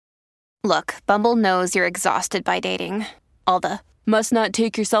Look, Bumble knows you're exhausted by dating. All the, must not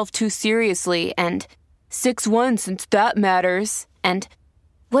take yourself too seriously, and 6'1" since that matters. And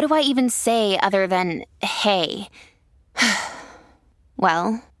what do I even say other than, hey?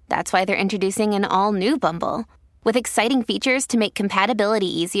 Well, that's why they're introducing an all-new Bumble, with exciting features to make compatibility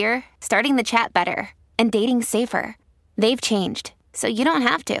easier, starting the chat better, and dating safer. They've changed, so you don't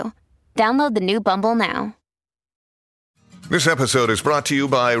have to. Download the new Bumble now. This episode is brought to you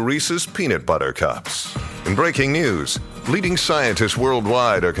by Reese's Peanut Butter Cups. In breaking news, leading scientists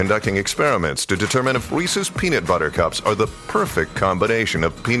worldwide are conducting experiments to determine if Reese's Peanut Butter Cups are the perfect combination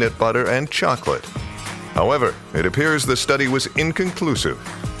of peanut butter and chocolate. However, it appears the study was inconclusive,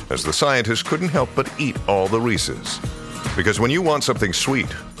 as the scientists couldn't help but eat all the Reese's. Because when you want something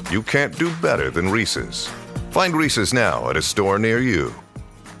sweet, you can't do better than Reese's. Find Reese's now at a store near you.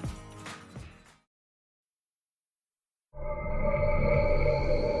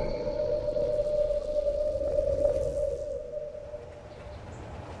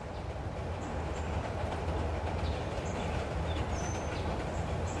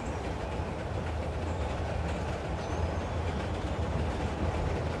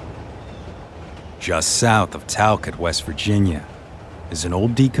 Just south of Talcott, West Virginia, is an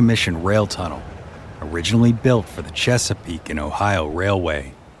old decommissioned rail tunnel, originally built for the Chesapeake and Ohio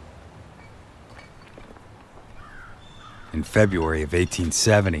Railway. In February of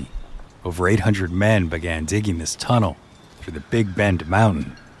 1870, over 800 men began digging this tunnel through the Big Bend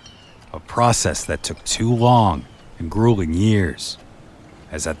Mountain, a process that took 2 long and grueling years,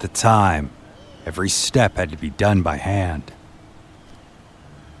 as at the time, every step had to be done by hand.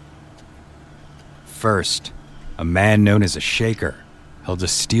 First, a man known as a shaker held a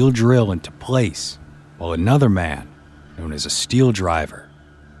steel drill into place, while another man, known as a steel driver,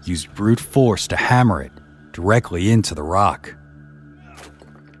 used brute force to hammer it directly into the rock.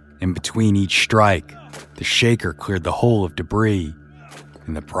 In between each strike, the shaker cleared the hole of debris,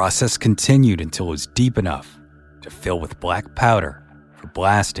 and the process continued until it was deep enough to fill with black powder for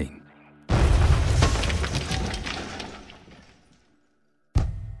blasting.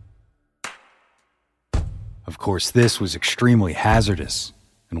 Of course, this was extremely hazardous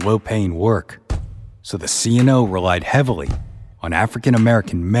and low-paying work, so the C&O relied heavily on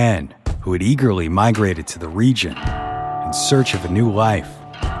African-American men who had eagerly migrated to the region in search of a new life,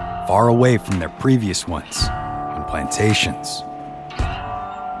 far away from their previous ones on plantations.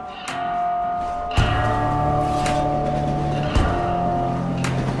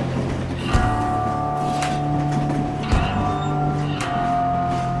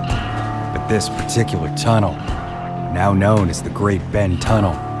 This particular tunnel, now known as the Great Bend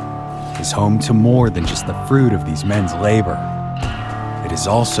Tunnel, is home to more than just the fruit of these men's labor. It is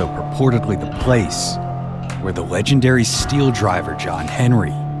also purportedly the place where the legendary steel driver John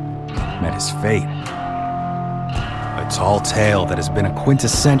Henry met his fate. A tall tale that has been a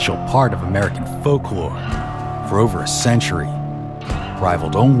quintessential part of American folklore for over a century,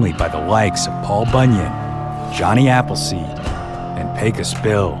 rivaled only by the likes of Paul Bunyan, Johnny Appleseed, and Pecos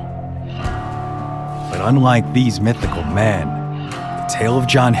Bill. But unlike these mythical men, the tale of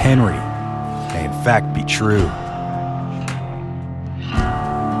John Henry may in fact be true.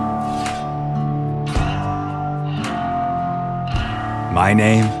 My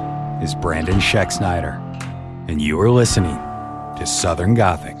name is Brandon Schexnayder, and you are listening to Southern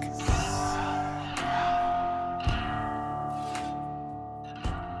Gothic.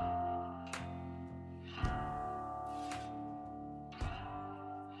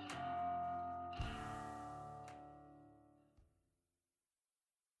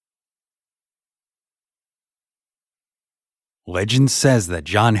 Legend says that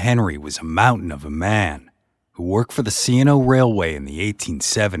John Henry was a mountain of a man who worked for the C&O Railway in the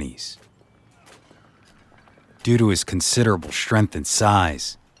 1870s. Due to his considerable strength and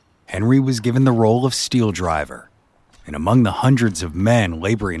size, Henry was given the role of steel driver, and among the hundreds of men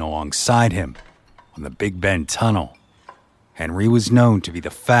laboring alongside him on the Big Bend Tunnel, Henry was known to be the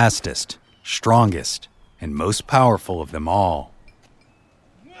fastest, strongest, and most powerful of them all.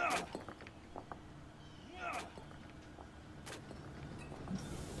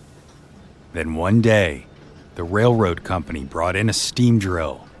 Then one day, the railroad company brought in a steam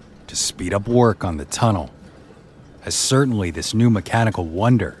drill to speed up work on the tunnel, as certainly this new mechanical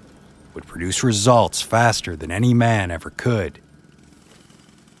wonder would produce results faster than any man ever could.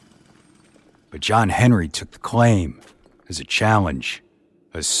 But John Henry took the claim as a challenge,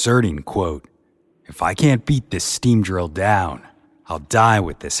 asserting, quote, "If I can't beat this steam drill down, I'll die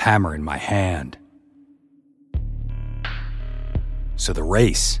with this hammer in my hand." So the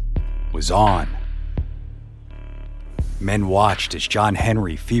race was on. Men watched as John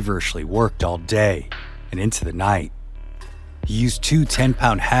Henry feverishly worked all day and into the night. He used 2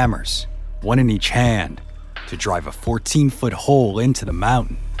 10-pound hammers, one in each hand, to drive a 14-foot hole into the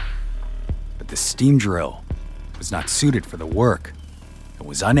mountain. But the steam drill was not suited for the work and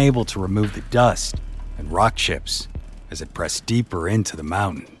was unable to remove the dust and rock chips as it pressed deeper into the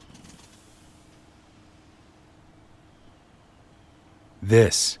mountain.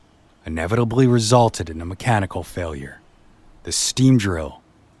 This inevitably resulted in a mechanical failure, the steam drill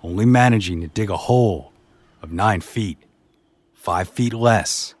only managing to dig a hole of 9 feet, 5 feet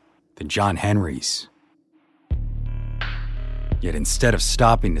less than John Henry's. Yet instead of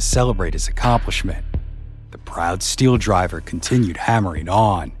stopping to celebrate his accomplishment, the proud steel driver continued hammering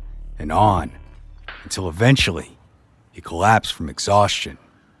on and on until eventually he collapsed from exhaustion.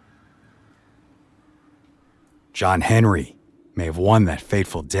 John Henry may have won that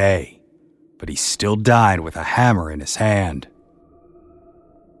fateful day, but he still died with a hammer in his hand.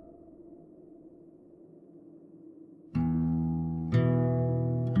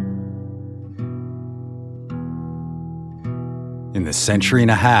 In the century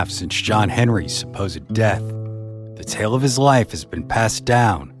and a half since John Henry's supposed death, the tale of his life has been passed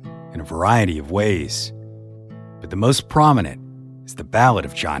down in a variety of ways, but the most prominent is the Ballad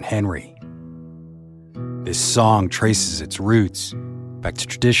of John Henry. This song traces its roots back to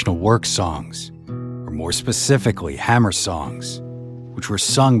traditional work songs, or more specifically, hammer songs, which were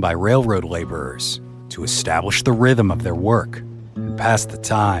sung by railroad laborers to establish the rhythm of their work and pass the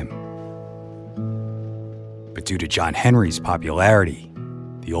time. But due to John Henry's popularity,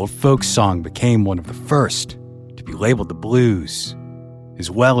 the old folk song became one of the first to be labeled the blues, as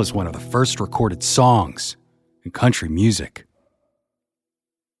well as one of the first recorded songs in country music.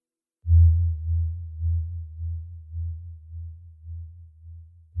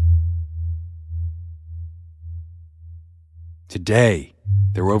 Today,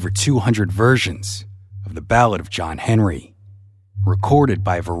 there are over 200 versions of the Ballad of John Henry, recorded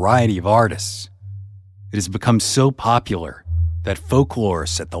by a variety of artists. It has become so popular that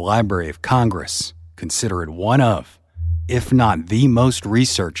folklorists at the Library of Congress consider it one of, if not the most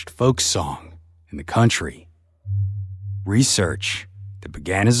researched folk song in the country. Research that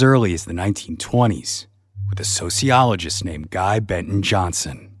began as early as the 1920s with a sociologist named Guy Benton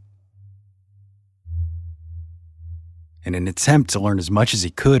Johnson. In an attempt to learn as much as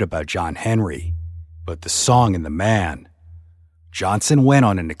he could about John Henry, both the song and the man, Johnson went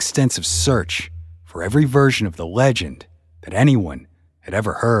on an extensive search for every version of the legend that anyone had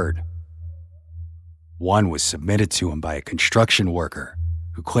ever heard. One was submitted to him by a construction worker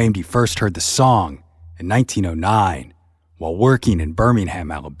who claimed he first heard the song in 1909 while working in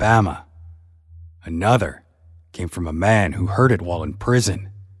Birmingham, Alabama. Another came from a man who heard it while in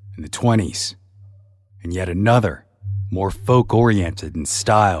prison in the 1920s. And yet another, more folk-oriented in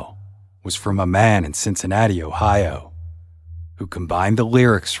style, was from a man in Cincinnati, Ohio, who combined the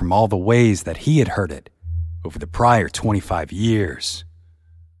lyrics from all the ways that he had heard it over the prior 25 years.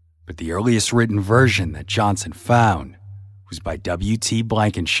 But the earliest written version that Johnson found was by W.T.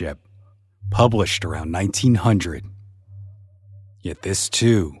 Blankenship, published around 1900. Yet this,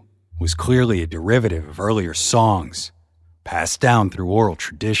 too, was clearly a derivative of earlier songs, passed down through oral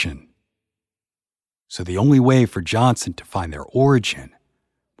tradition. So the only way for Johnson to find their origin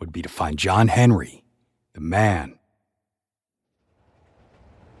would be to find John Henry, the man.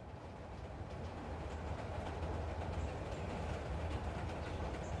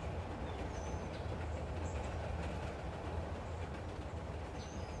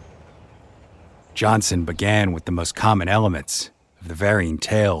 Johnson began with the most common elements of the varying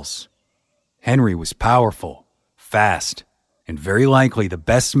tales. Henry was powerful, fast, and very likely the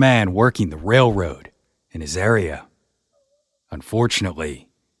best man working the railroad in his area. Unfortunately,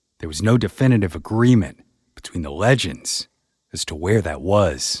 there was no definitive agreement between the legends as to where that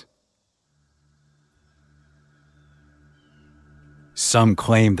was. Some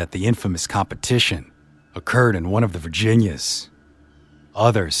claim that the infamous competition occurred in one of the Virginias,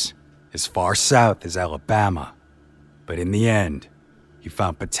 others as far south as Alabama, but in the end, you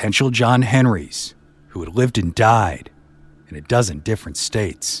found potential John Henrys who had lived and died in a dozen different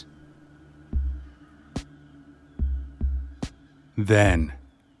states. Then,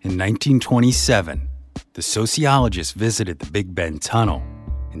 in 1927, the sociologist visited the Big Bend Tunnel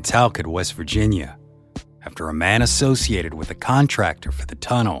in Talcott, West Virginia, after a man associated with a contractor for the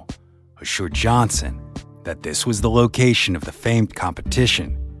tunnel assured Johnson that this was the location of the famed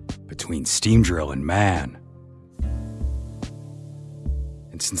competition between steam drill and man.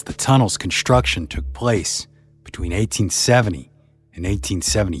 And since the tunnel's construction took place between 1870 and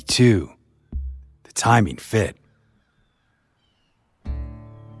 1872, the timing fit.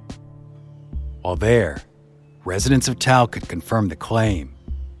 While there, residents of Talcott confirmed the claim,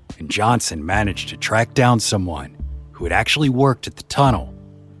 and Johnson managed to track down someone who had actually worked at the tunnel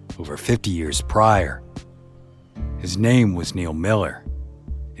over 50 years prior. His name was Neil Miller,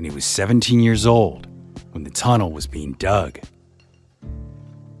 and he was 17 years old when the tunnel was being dug.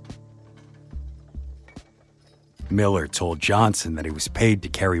 Miller told Johnson that he was paid to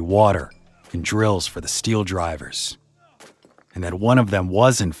carry water and drills for the steel drivers, and that one of them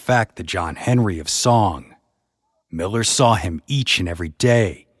was in fact the John Henry of song. Miller saw him each and every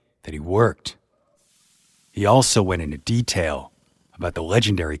day that he worked. He also went into detail about the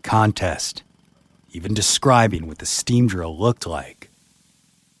legendary contest, even describing what the steam drill looked like.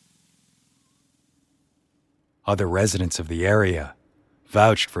 Other residents of the area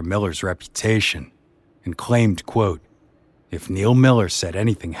vouched for Miller's reputation and claimed, quote, "If Neil Miller said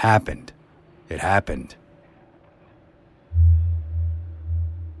anything happened, it happened."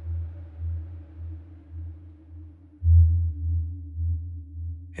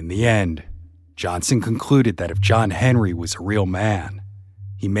 In the end, Johnson concluded that if John Henry was a real man,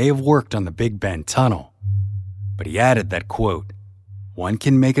 he may have worked on the Big Bend Tunnel, but he added that, quote, "One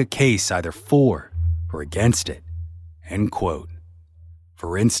can make a case either for or against it," end quote.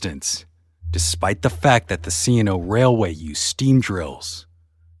 For instance, despite the fact that the C&O Railway used steam drills,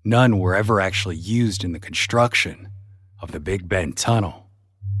 none were ever actually used in the construction of the Big Bend Tunnel.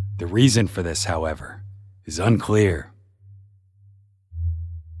 The reason for this, however, is unclear.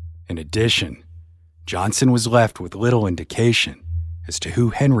 In addition, Johnson was left with little indication as to who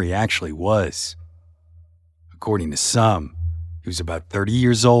Henry actually was. According to some, he was about 30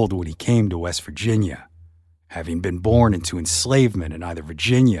 years old when he came to West Virginia, having been born into enslavement in either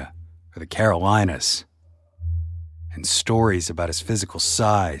Virginia or the Carolinas. And stories about his physical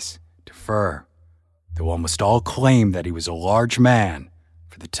size differ, though almost all claim that he was a large man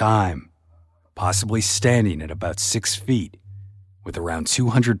for the time, possibly standing at about 6 feet with around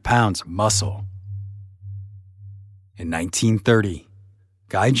 200 pounds of muscle. In 1930,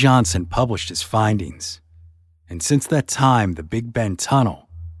 Guy Johnson published his findings, and since that time, the Big Bend Tunnel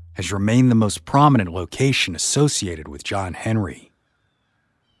has remained the most prominent location associated with John Henry.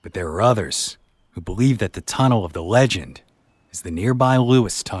 But there are others who believe that the tunnel of the legend is the nearby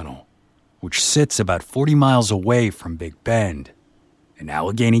Lewis Tunnel, which sits about 40 miles away from Big Bend in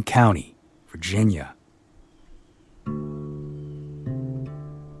Allegheny County, Virginia.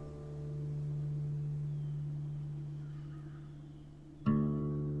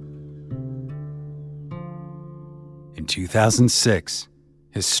 In 2006,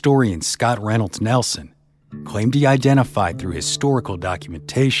 historian Scott Reynolds Nelson claimed he identified through historical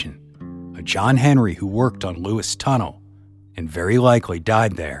documentation a John Henry who worked on Lewis Tunnel and very likely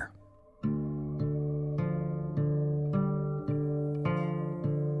died there.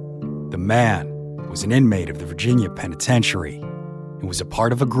 The man was an inmate of the Virginia Penitentiary and was a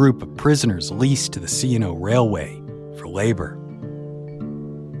part of a group of prisoners leased to the C&O Railway for labor.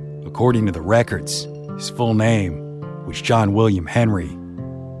 According to the records, his full name was John William Henry,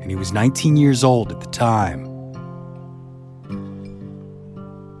 and he was 19 years old at the time.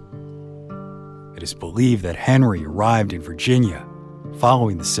 It is believed that Henry arrived in Virginia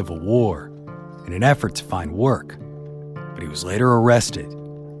following the Civil War in an effort to find work, but he was later arrested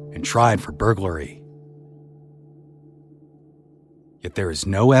and tried for burglary. Yet there is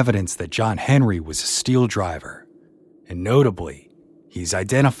no evidence that John Henry was a steel driver, and notably, he's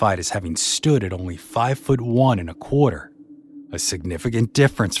identified as having stood at only 5'1¼ a significant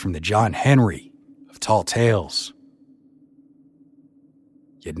difference from the John Henry of tall tales.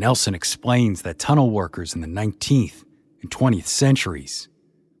 Yet Nelson explains that tunnel workers in the 19th and 20th centuries,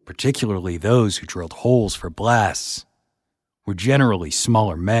 particularly those who drilled holes for blasts, were generally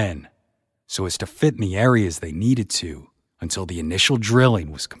smaller men, so as to fit in the areas they needed to until the initial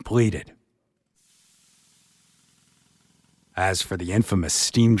drilling was completed. As for the infamous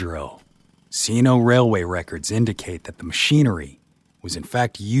steam drill, C&O Railway records indicate that the machinery was in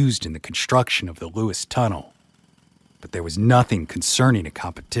fact used in the construction of the Lewis Tunnel, but there was nothing concerning a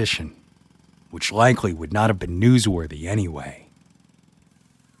competition, which likely would not have been newsworthy anyway.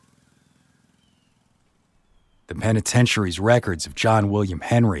 The penitentiary's records of John William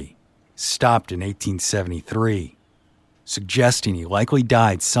Henry stopped in 1873, suggesting he likely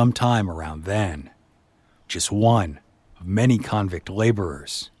died sometime around then, just one of many convict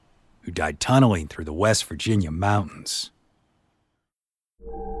laborers who died tunneling through the West Virginia mountains.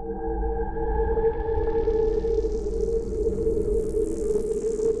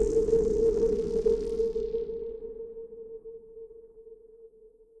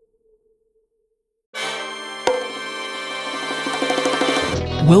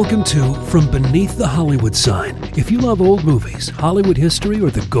 Welcome to From Beneath the Hollywood Sign. If you love old movies, Hollywood history, or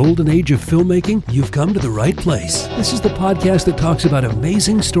the golden age of filmmaking, you've come to the right place. This is the podcast that talks about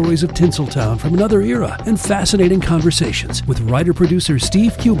amazing stories of Tinseltown from another era and fascinating conversations with writer-producer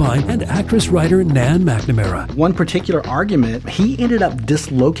Steve Cubine and actress-writer Nan McNamara. One particular argument, he ended up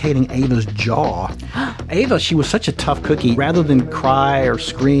dislocating Ava's jaw. Ava, she was such a tough cookie. Rather than cry or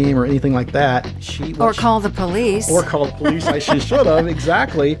scream or anything like that, Or call the police. Or call the police, she should have,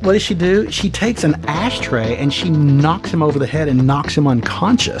 exactly. What does she do? She takes an ashtray and she knocks him over the head and knocks him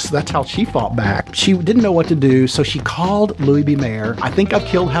unconscious. That's how she fought back. She didn't know what to do, so she called Louis B. Mayer. I think I've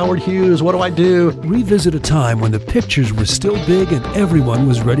killed Howard Hughes. What do I do? Revisit a time when the pictures were still big and everyone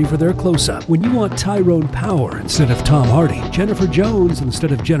was ready for their close-up. When you want Tyrone Power instead of Tom Hardy, Jennifer Jones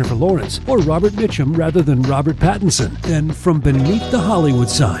instead of Jennifer Lawrence, or Robert Mitchum rather than Robert Pattinson, then From Beneath the Hollywood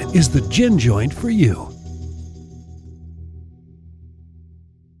Sign is the gin joint for you.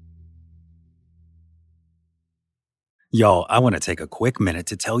 Y'all, I want to take a quick minute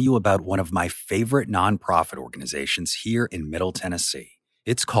to tell you about one of my favorite nonprofit organizations here in Middle Tennessee.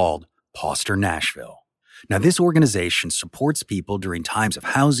 It's called Poster Nashville. Now, this organization supports people during times of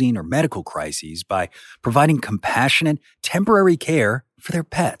housing or medical crises by providing compassionate, temporary care for their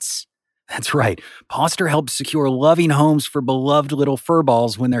pets. That's right, Poster helps secure loving homes for beloved little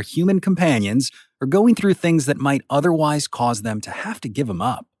furballs when their human companions are going through things that might otherwise cause them to have to give them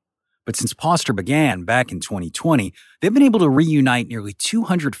up. But since Poster began back in 2020, they've been able to reunite nearly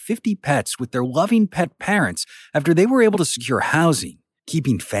 250 pets with their loving pet parents after they were able to secure housing,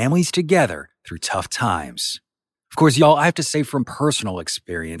 keeping families together through tough times. Of course, y'all, I have to say from personal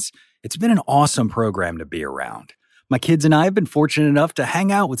experience, it's been an awesome program to be around. My kids and I have been fortunate enough to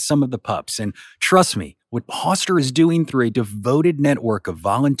hang out with some of the pups, and trust me, what Poster is doing through a devoted network of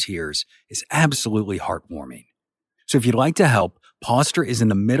volunteers is absolutely heartwarming. So if you'd like to help, Poster is in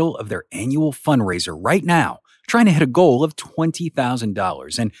the middle of their annual fundraiser right now, trying to hit a goal of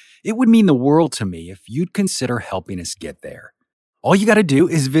 $20,000, and it would mean the world to me if you'd consider helping us get there. All you got to do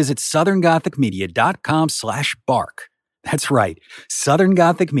is visit southerngothicmedia.com/bark. That's right,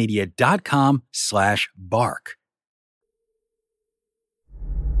 southerngothicmedia.com/bark.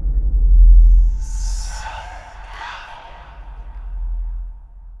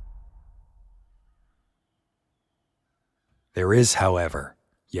 There is, however,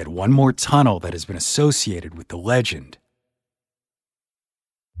 yet one more tunnel that has been associated with the legend.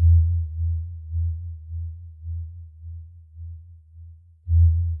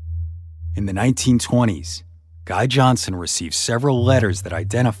 In the 1920s, Guy Johnson received several letters that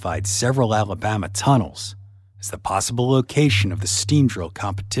identified several Alabama tunnels as the possible location of the steam drill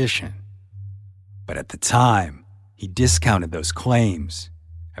competition. But at the time, he discounted those claims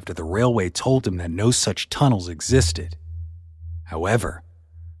after the railway told him that no such tunnels existed. However,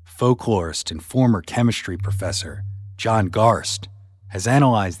 folklorist and former chemistry professor John Garst has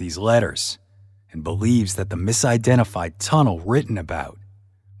analyzed these letters and believes that the misidentified tunnel written about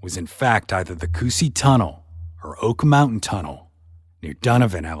was in fact either the Coosie Tunnel or Oak Mountain Tunnel near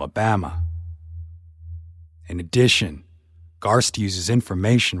Donovan, Alabama. In addition, Garst uses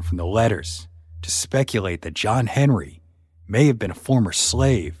information from the letters to speculate that John Henry may have been a former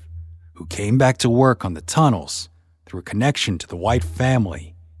slave who came back to work on the tunnels through a connection to the white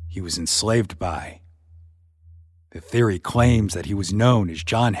family he was enslaved by. The theory claims that he was known as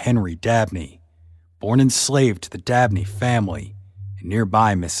John Henry Dabney, born enslaved to the Dabney family in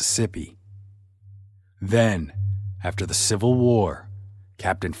nearby Mississippi. Then, after the Civil War,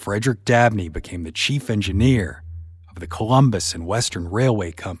 Captain Frederick Dabney became the chief engineer of the Columbus and Western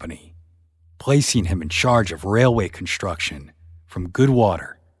Railway Company, placing him in charge of railway construction from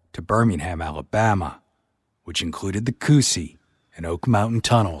Goodwater to Birmingham, Alabama, which included the Coosie and Oak Mountain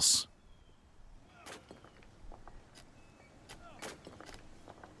tunnels.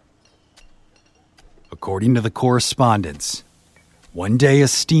 According to the correspondence, one day a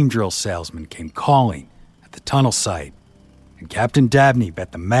steam drill salesman came calling at the tunnel site, and Captain Dabney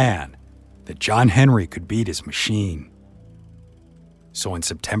bet the man that John Henry could beat his machine. So on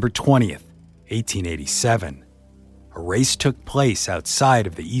September 20th, 1887, a race took place outside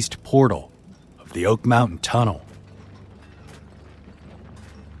of the east portal of the Oak Mountain Tunnel.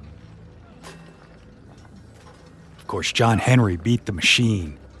 Of course, John Henry beat the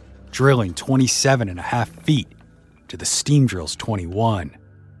machine, drilling 27.5 feet to the steam drill's 21,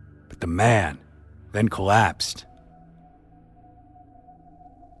 but the man then collapsed.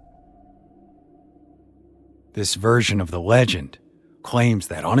 This version of the legend claims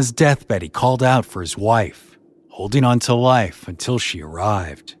that on his deathbed he called out for his wife, holding on to life until she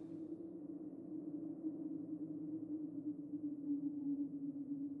arrived.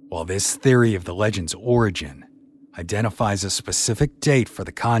 While this theory of the legend's origin identifies a specific date for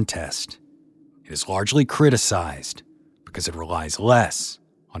the contest, it is largely criticized because it relies less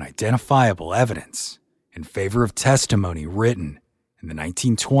on identifiable evidence in favor of testimony written in the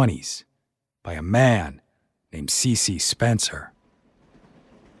 1920s by a man named C.C. Spencer.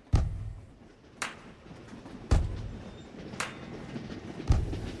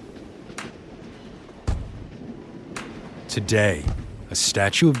 Today, a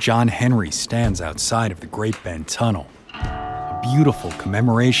statue of John Henry stands outside of the Great Bend Tunnel, a beautiful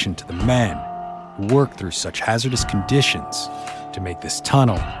commemoration to the men who worked through such hazardous conditions to make this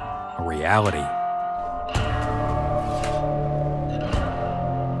tunnel a reality.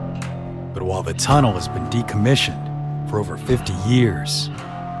 But while the tunnel has been decommissioned for over 50 years,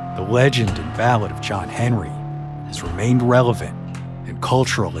 the legend and ballad of John Henry has remained relevant and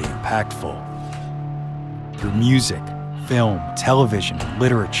culturally impactful. Through music, film, television, and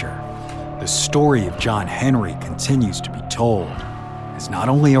literature, the story of John Henry continues to be told as not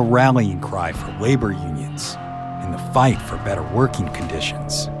only a rallying cry for labor unions in the fight for better working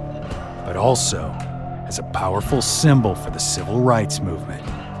conditions, but also as a powerful symbol for the civil rights movement.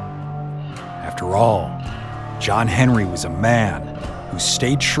 After all, John Henry was a man who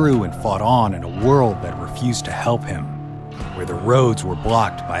stayed true and fought on in a world that refused to help him, where the roads were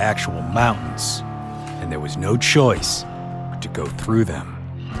blocked by actual mountains, and there was no choice to go through them.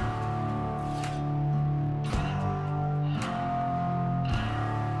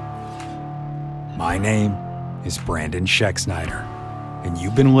 My name is Brandon Schexnayder, and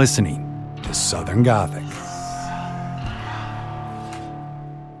you've been listening to Southern Gothic.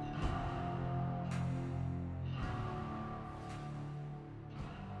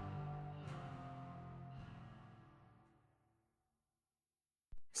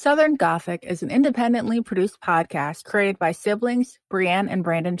 Southern Gothic is an independently produced podcast created by siblings Brianne and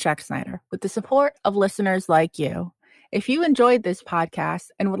Brandon Schexnayder with the support of listeners like you. If you enjoyed this podcast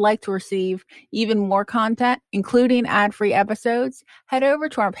and would like to receive even more content, including ad-free episodes, head over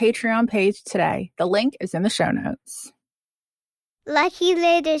to our Patreon page today. The link is in the show notes. Lucky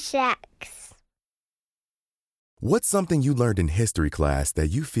Little Shacks. What's something you learned in history class that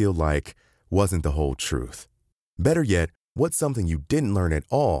you feel like wasn't the whole truth? Better yet, what's something you didn't learn at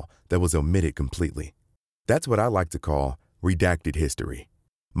all that was omitted completely? That's what I like to call redacted history.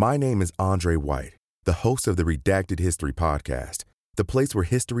 My name is Andre White, the host of the Redacted History Podcast, the place where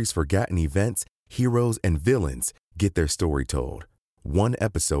history's forgotten events, heroes, and villains get their story told, one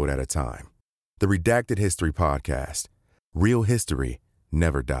episode at a time. The Redacted History Podcast. Real history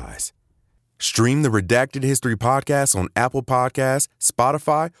never dies. Stream the Redacted History Podcast on Apple Podcasts,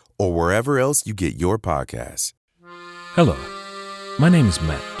 Spotify, or wherever else you get your podcasts. Hello, my name is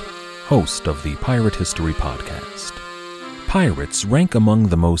Matt, host of the Pirate History Podcast. Pirates rank among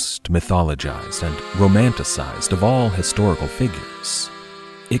the most mythologized and romanticized of all historical figures.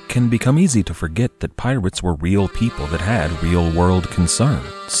 It can become easy to forget that pirates were real people that had real-world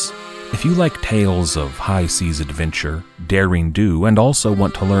concerns. If you like tales of high-seas adventure, daring do, and also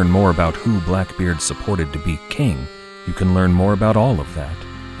want to learn more about who Blackbeard supported to be king, you can learn more about all of that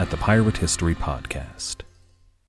at the Pirate History Podcast.